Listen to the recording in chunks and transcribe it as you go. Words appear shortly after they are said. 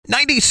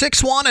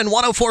96.1 and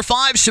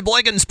 104.5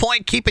 Sheboygan's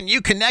Point, keeping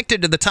you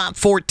connected to the top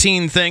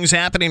 14 things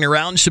happening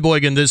around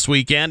Sheboygan this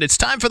weekend. It's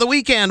time for the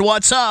weekend.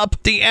 What's up?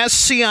 The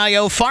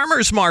SCIO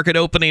Farmers Market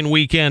opening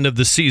weekend of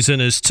the season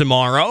is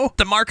tomorrow.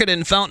 The market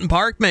in Fountain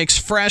Park makes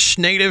fresh,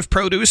 native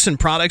produce and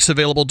products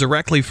available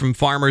directly from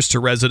farmers to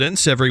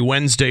residents every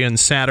Wednesday and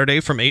Saturday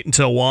from 8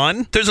 until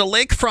 1. There's a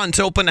lakefront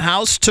open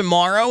house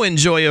tomorrow.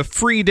 Enjoy a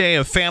free day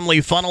of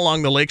family fun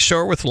along the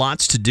lakeshore with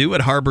lots to do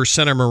at Harbor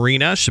Center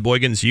Marina,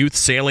 Sheboygan's Youth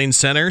Sailing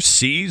Center,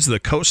 Seas, the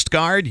Coast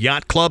Guard,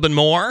 Yacht Club, and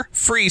more.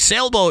 Free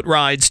sailboat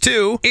rides,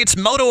 too. It's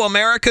Moto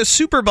America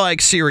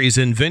Superbike Series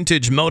and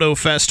Vintage Moto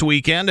Fest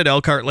weekend at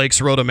Elkhart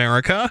Lakes Road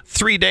America.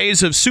 3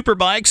 days of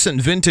superbikes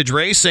and vintage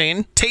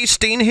racing.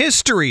 Tasting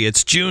history.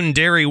 It's June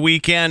Dairy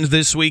Weekend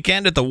this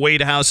weekend at the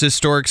Wade House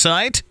Historic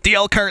Site. The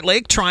Elkhart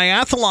Lake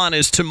Triathlon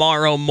is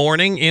tomorrow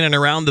morning in and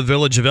around the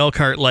village of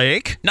Elkhart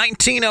Lake.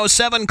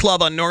 1907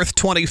 Club on North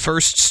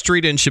 21st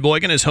Street in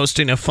Sheboygan is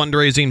hosting a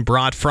fundraising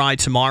brat fry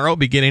tomorrow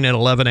beginning at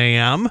 11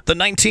 a.m. The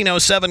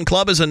 1907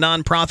 Club is a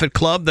nonprofit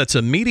club that's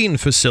a meeting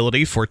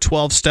facility for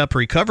 12-step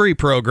recovery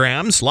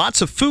programs.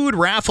 Lots of food,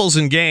 raffles,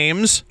 and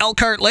games.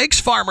 Elkhart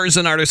Lakes Farmers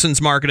and Artisans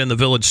Market in the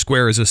Village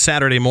Square is a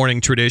Saturday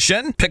morning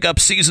tradition. Pick up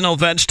seasonal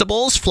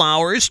vegetables,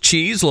 flowers,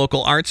 cheese,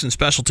 local arts, and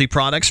specialty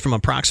products from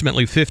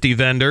approximately 50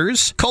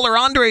 vendors.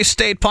 Colarandre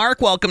State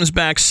Park welcomes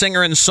back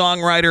singer and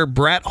songwriter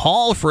Brett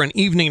Hall for an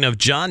evening of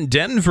John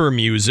Denver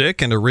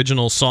music and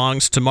original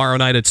songs tomorrow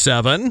night at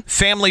 7.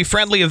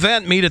 Family-friendly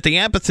event, meet at the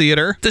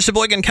amphitheater. The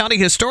Sheboygan County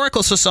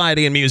Historical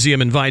Society and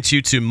Museum invites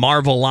you to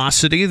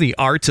Marvelocity, the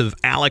art of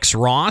Alex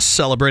Ross,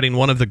 celebrating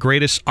one of the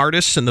greatest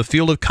artists in the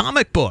field of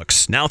comic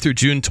books, now through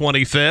June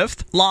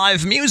 25th.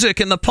 Live music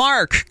in the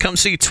park. Come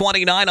see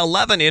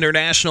 2911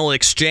 International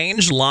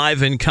Exchange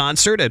live in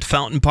concert at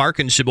Fountain Park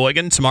in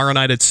Sheboygan tomorrow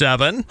night at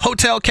 7.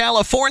 Hotel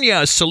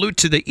California, Salute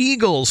to the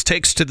Eagles,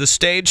 takes to the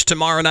stage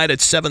tomorrow night at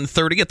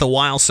 7:30 at the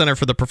Weil Center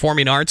for the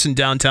Performing Arts in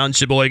downtown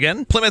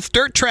Sheboygan. Plymouth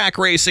Dirt Track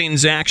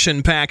Racing's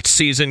action-packed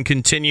season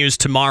continues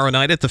tomorrow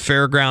night at the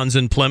fairgrounds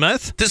in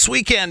Plymouth. This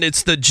weekend,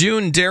 it's the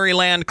June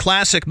Dairyland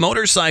Classic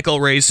motorcycle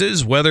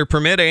races, weather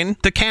permitting.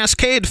 The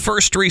Cascade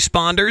First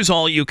Responders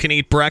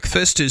all-you-can-eat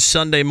breakfast is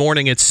Sunday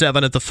morning at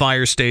 7 at the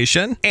fire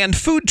station. And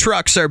food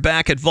trucks are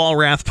back at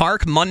Volrath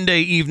Park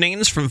Monday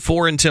evenings from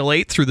 4 until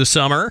 8 through the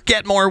summer.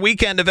 Get more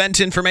weekend event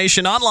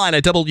information online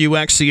at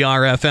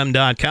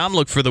WXCRFM.com.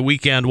 Look for the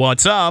weekend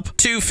What's Up.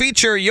 To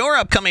feature your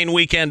upcoming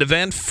weekend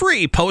event,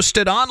 free,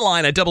 posted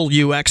online at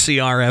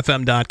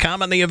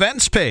WXCRFM.com on the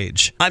events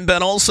page. I'm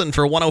Ben Olson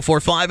for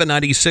 104.5 and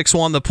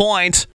 96.1 The Point.